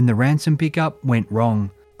when the ransom pickup went wrong,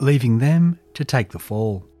 leaving them to take the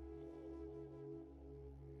fall.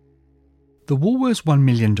 The Woolworths $1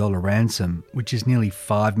 million ransom, which is nearly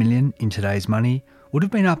 $5 million in today's money, would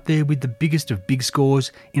have been up there with the biggest of big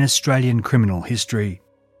scores in Australian criminal history.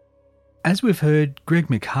 As we've heard, Greg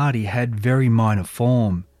McHardy had very minor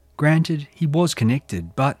form. Granted, he was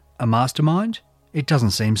connected, but a mastermind? It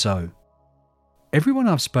doesn't seem so. Everyone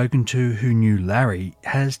I've spoken to who knew Larry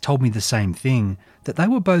has told me the same thing, that they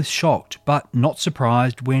were both shocked but not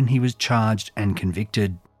surprised when he was charged and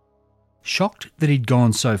convicted. Shocked that he'd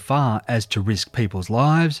gone so far as to risk people's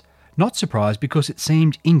lives, not surprised because it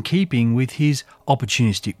seemed in keeping with his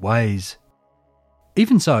opportunistic ways.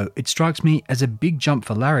 Even so, it strikes me as a big jump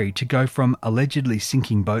for Larry to go from allegedly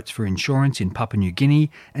sinking boats for insurance in Papua New Guinea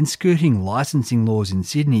and skirting licensing laws in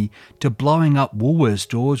Sydney to blowing up Woolworths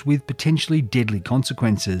stores with potentially deadly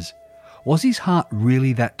consequences. Was his heart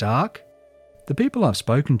really that dark? The people I've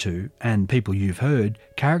spoken to, and people you've heard,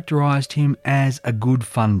 characterised him as a good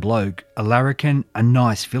fun bloke, a larrikin, a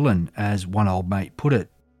nice villain, as one old mate put it.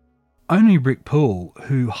 Only Rick Poole,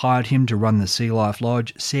 who hired him to run the Sea Life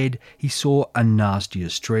Lodge, said he saw a nastier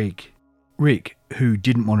streak. Rick, who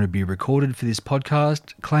didn't want to be recorded for this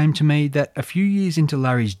podcast, claimed to me that a few years into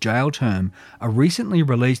Larry's jail term, a recently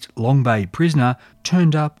released Long Bay prisoner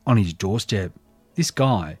turned up on his doorstep. This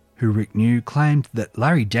guy, who Rick knew, claimed that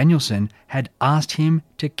Larry Danielson had asked him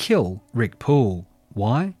to kill Rick Poole.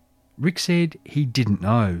 Why? Rick said he didn't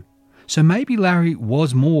know. So maybe Larry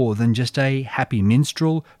was more than just a happy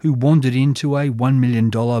minstrel who wandered into a $1 million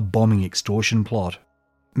bombing extortion plot.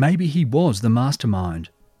 Maybe he was the mastermind.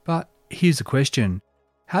 But here's a question.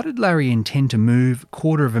 How did Larry intend to move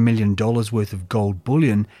 $250,000 worth of gold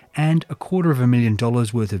bullion and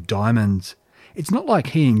 $250,000 worth of diamonds? It's not like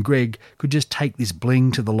he and Greg could just take this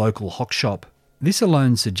bling to the local hock shop. This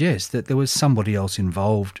alone suggests that there was somebody else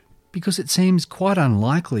involved, because it seems quite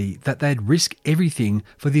unlikely that they'd risk everything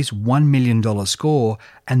for this $1 million score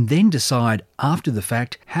and then decide after the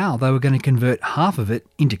fact how they were going to convert half of it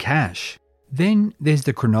into cash. Then there's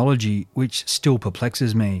the chronology, which still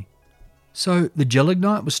perplexes me. So the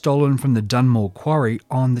gelignite was stolen from the Dunmore Quarry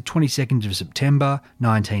on the 22nd of September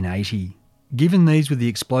 1980. Given these were the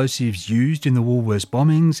explosives used in the Woolworths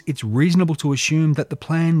bombings, it's reasonable to assume that the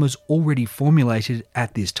plan was already formulated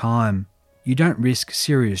at this time. You don't risk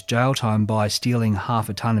serious jail time by stealing half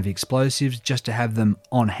a ton of explosives just to have them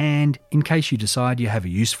on hand in case you decide you have a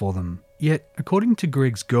use for them. Yet, according to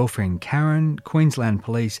Greg's girlfriend Karen, Queensland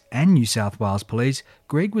Police and New South Wales Police,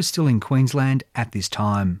 Greg was still in Queensland at this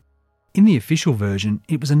time. In the official version,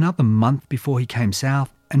 it was another month before he came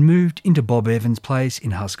south and moved into Bob Evans' place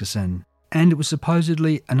in Huskisson. And it was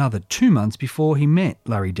supposedly another 2 months before he met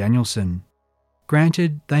Larry Danielson.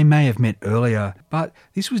 Granted, they may have met earlier, but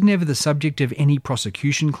this was never the subject of any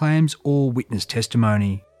prosecution claims or witness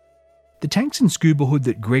testimony. The tanks and scuba hood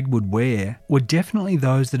that Greg would wear were definitely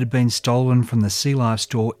those that had been stolen from the Sea Life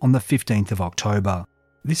store on the 15th of October.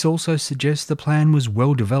 This also suggests the plan was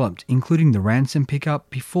well developed, including the ransom pickup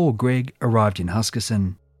before Greg arrived in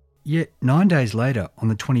Huskisson. Yet 9 days later, on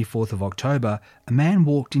the 24th of October, a man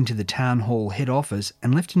walked into the Town Hall head office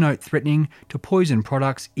and left a note threatening to poison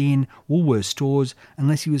products in Woolworths stores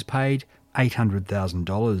unless he was paid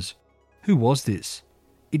 $800,000. Who was this?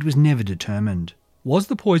 It was never determined. Was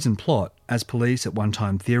the poison plot, as police at one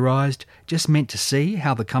time theorised, just meant to see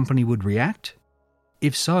how the company would react?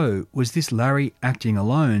 If so, was this Larry acting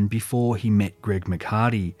alone before he met Greg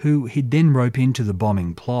McHardy, who he'd then rope into the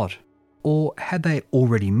bombing plot? Or had they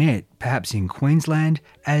already met, perhaps in Queensland,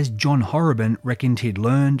 as John Horrobin reckoned he'd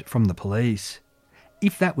learned from the police?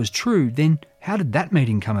 If that was true, then how did that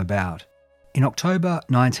meeting come about? In October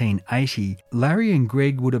 1980, Larry and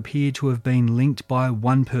Greg would appear to have been linked by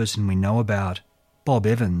one person we know about, Bob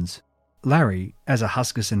Evans. Larry, as a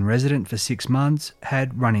Huskisson resident for 6 months,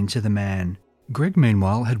 had run into the man. Greg,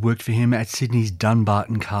 meanwhile, had worked for him at Sydney's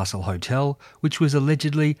Dunbarton Castle Hotel, which was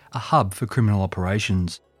allegedly a hub for criminal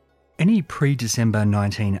operations. Any pre-December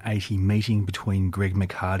 1980 meeting between Greg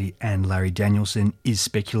McHardy and Larry Danielson is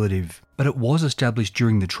speculative, but it was established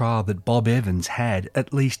during the trial that Bob Evans had,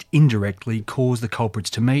 at least indirectly, caused the culprits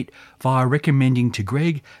to meet via recommending to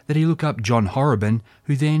Greg that he look up John Horobin,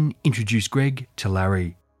 who then introduced Greg to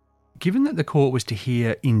Larry. Given that the court was to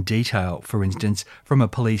hear in detail, for instance, from a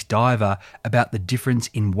police diver about the difference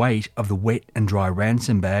in weight of the wet and dry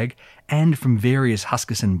ransom bag, and from various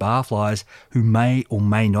Huskisson barflies who may or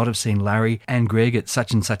may not have seen Larry and Greg at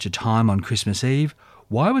such and such a time on Christmas Eve,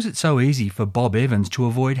 why was it so easy for Bob Evans to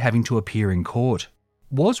avoid having to appear in court?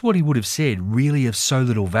 Was what he would have said really of so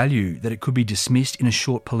little value that it could be dismissed in a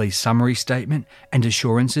short police summary statement and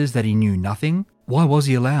assurances that he knew nothing? Why was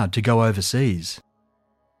he allowed to go overseas?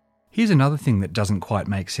 Here's another thing that doesn't quite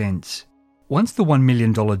make sense. Once the $1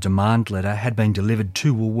 million demand letter had been delivered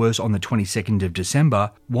to Woolworths on the 22nd of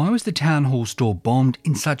December, why was the Town Hall store bombed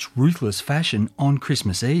in such ruthless fashion on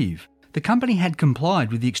Christmas Eve? The company had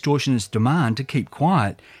complied with the extortionist's demand to keep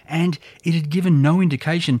quiet, and it had given no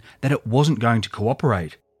indication that it wasn't going to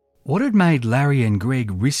cooperate. What had made Larry and Greg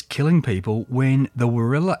risk killing people when the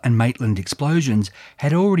Warilla and Maitland explosions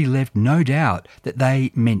had already left no doubt that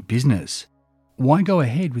they meant business? Why go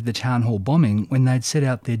ahead with the Town Hall bombing when they'd set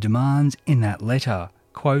out their demands in that letter?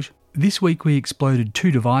 Quote, "This week we exploded 2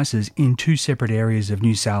 devices in 2 separate areas of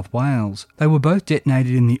New South Wales. They were both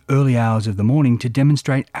detonated in the early hours of the morning to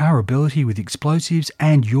demonstrate our ability with explosives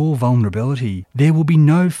and your vulnerability. There will be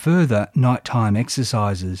no further nighttime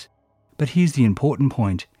exercises. But here's the important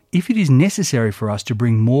point. If it is necessary for us to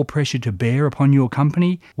bring more pressure to bear upon your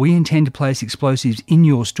company, we intend to place explosives in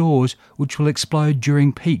your stores which will explode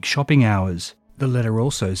during peak shopping hours." The letter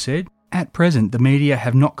also said, "At present, the media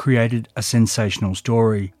have not created a sensational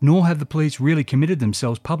story, nor have the police really committed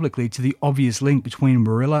themselves publicly to the obvious link between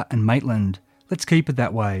Warilla and Maitland. Let's keep it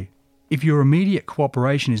that way. If your immediate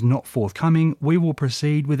cooperation is not forthcoming, we will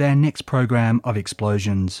proceed with our next program of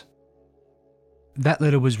explosions." That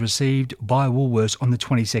letter was received by Woolworths on the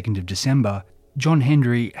 22nd of December. John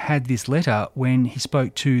Hendry had this letter when he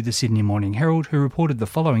spoke to the Sydney Morning Herald, who reported the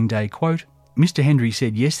following day, quote, "Mr. Hendry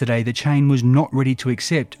said yesterday the chain was not ready to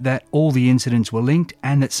accept that all the incidents were linked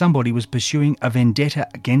and that somebody was pursuing a vendetta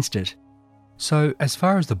against it." So, as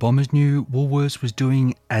far as the bombers knew, Woolworths was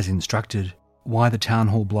doing as instructed. Why the Town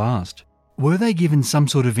Hall blast? Were they given some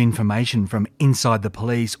sort of information from inside the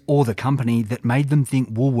police or the company that made them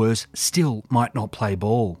think Woolworths still might not play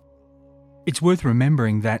ball? It's worth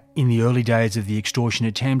remembering that in the early days of the extortion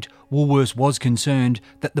attempt, Woolworths was concerned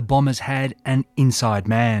that the bombers had an inside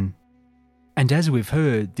man. And as we've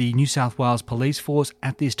heard, the New South Wales police force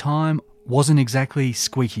at this time wasn't exactly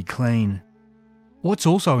squeaky clean. What's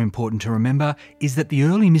also important to remember is that the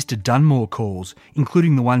early Mr. Dunmore calls,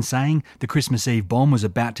 including the one saying the Christmas Eve bomb was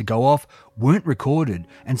about to go off, weren't recorded,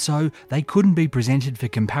 and so they couldn't be presented for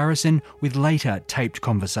comparison with later taped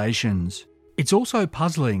conversations. It's also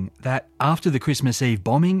puzzling that after the Christmas Eve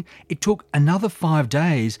bombing, it took another 5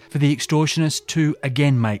 days for the extortionists to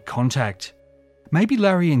again make contact. Maybe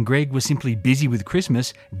Larry and Greg were simply busy with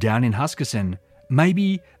Christmas down in Huskisson.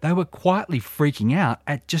 Maybe they were quietly freaking out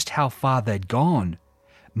at just how far they'd gone.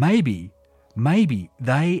 Maybe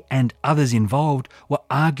they and others involved were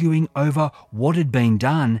arguing over what had been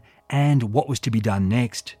done and what was to be done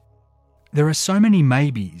next. There are so many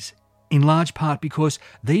maybes, in large part because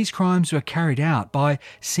these crimes were carried out by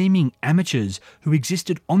seeming amateurs who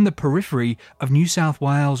existed on the periphery of New South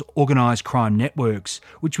Wales organised crime networks,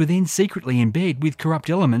 which were then secretly in bed with corrupt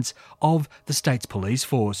elements of the state's police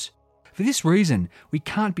force. For this reason, we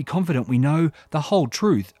can't be confident we know the whole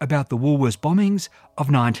truth about the Woolworths bombings of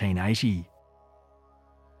 1980.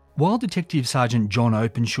 While Detective Sergeant John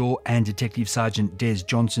Openshaw and Detective Sergeant Des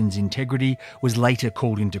Johnson's integrity was later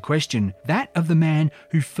called into question, that of the man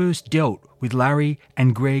who first dealt with Larry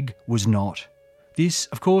and Greg was not. This,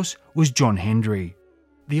 of course, was John Hendry.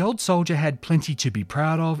 The old soldier had plenty to be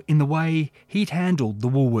proud of in the way he'd handled the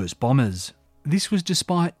Woolworths bombers. This was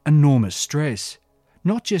despite enormous stress,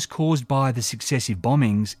 not just caused by the successive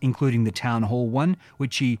bombings, including the Town Hall one,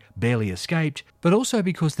 which he barely escaped, but also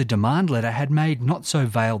because the demand letter had made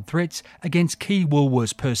not-so-veiled threats against key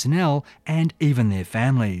Woolworths personnel and even their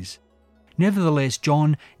families. Nevertheless,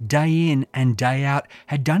 John, day in and day out,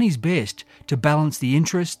 had done his best to balance the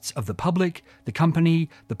interests of the public, the company,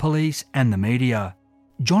 the police and the media.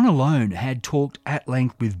 John alone had talked at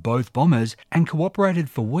length with both bombers and cooperated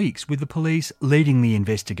for weeks with the police leading the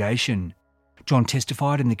investigation. John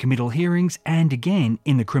testified in the committal hearings and again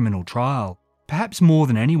in the criminal trial. Perhaps more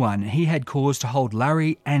than anyone, he had cause to hold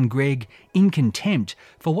Larry and Greg in contempt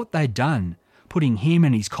for what they'd done, putting him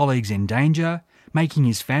and his colleagues in danger, making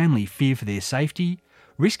his family fear for their safety,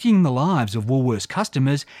 risking the lives of Woolworths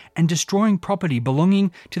customers and destroying property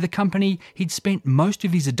belonging to the company he'd spent most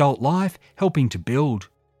of his adult life helping to build.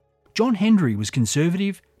 John Hendry was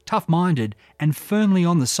conservative, tough-minded and firmly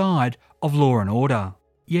on the side of law and order.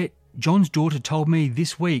 Yet John's daughter told me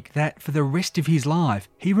this week that for the rest of his life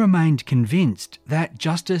he remained convinced that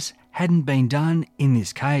justice hadn't been done in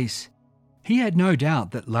this case. He had no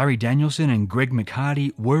doubt that Larry Danielson and Greg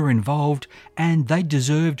McCarty were involved and they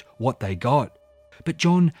deserved what they got. But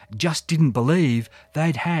John just didn't believe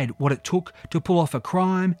they'd had what it took to pull off a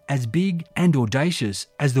crime as big and audacious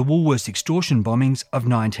as the Woolworths extortion bombings of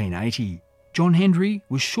 1980. John Hendry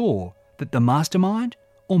was sure that the mastermind,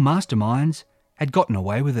 or masterminds, had gotten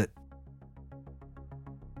away with it.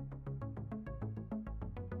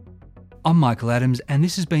 I'm Michael Adams, and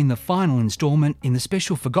this has been the final instalment in the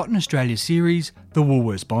special Forgotten Australia series, The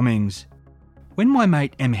Woolworths Bombings. When my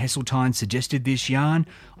mate Em Heseltine suggested this yarn,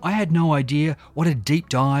 I had no idea what a deep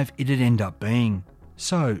dive it'd end up being.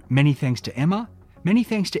 So, many thanks to Emma, many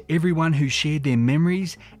thanks to everyone who shared their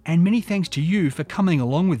memories, and many thanks to you for coming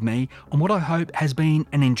along with me on what I hope has been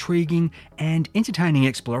an intriguing and entertaining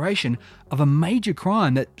exploration of a major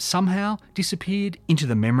crime that somehow disappeared into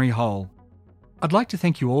the memory hole. I'd like to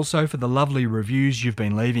thank you also for the lovely reviews you've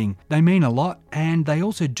been leaving. They mean a lot and they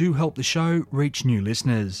also do help the show reach new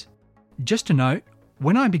listeners. Just a note,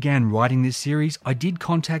 when I began writing this series, I did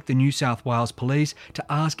contact the New South Wales Police to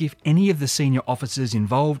ask if any of the senior officers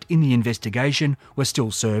involved in the investigation were still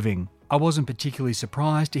serving. I wasn't particularly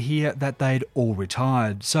surprised to hear that they'd all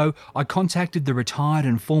retired, so I contacted the Retired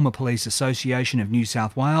and Former Police Association of New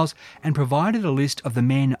South Wales and provided a list of the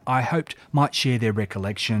men I hoped might share their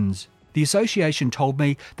recollections. The association told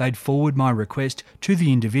me they'd forward my request to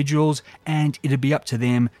the individuals and it'd be up to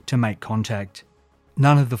them to make contact.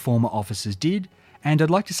 None of the former officers did, and I'd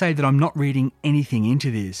like to say that I'm not reading anything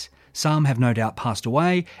into this. Some have no doubt passed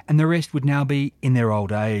away and the rest would now be in their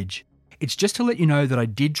old age. It's just to let you know that I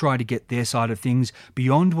did try to get their side of things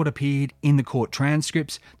beyond what appeared in the court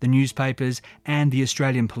transcripts, the newspapers and the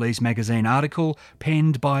Australian Police magazine article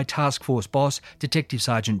penned by Task Force boss Detective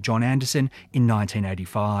Sergeant John Anderson in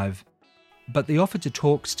 1985. But the offer to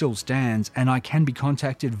talk still stands and I can be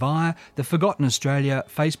contacted via the Forgotten Australia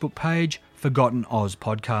Facebook page, Forgotten Oz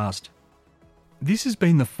Podcast. This has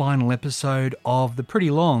been the final episode of the pretty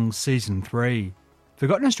long Season 3.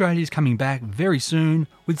 Forgotten Australia is coming back very soon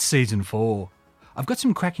with Season 4. I've got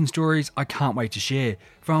some cracking stories I can't wait to share,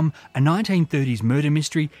 from a 1930s murder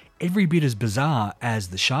mystery every bit as bizarre as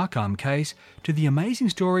the Shark Arm case to the amazing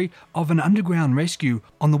story of an underground rescue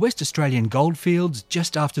on the West Australian goldfields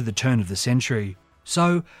just after the turn of the century.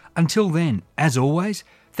 So, until then, as always,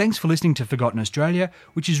 thanks for listening to Forgotten Australia,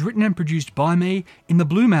 which is written and produced by me in the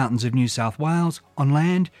Blue Mountains of New South Wales on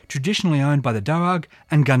land traditionally owned by the Darug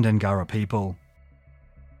and Gundungurra people.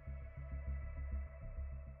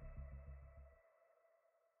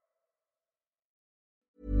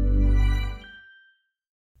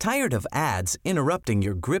 Tired of ads interrupting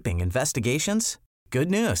your gripping investigations? Good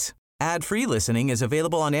news. Ad-free listening is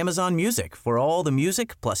available on Amazon Music for all the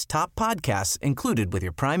music plus top podcasts included with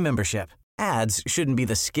your Prime membership. Ads shouldn't be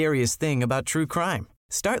the scariest thing about true crime.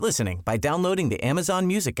 Start listening by downloading the Amazon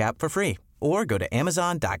Music app for free or go to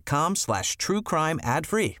amazon.com/truecrime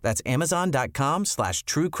ad-free. That's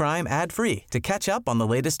amazon.com/truecrime ad-free to catch up on the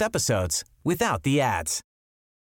latest episodes without the ads.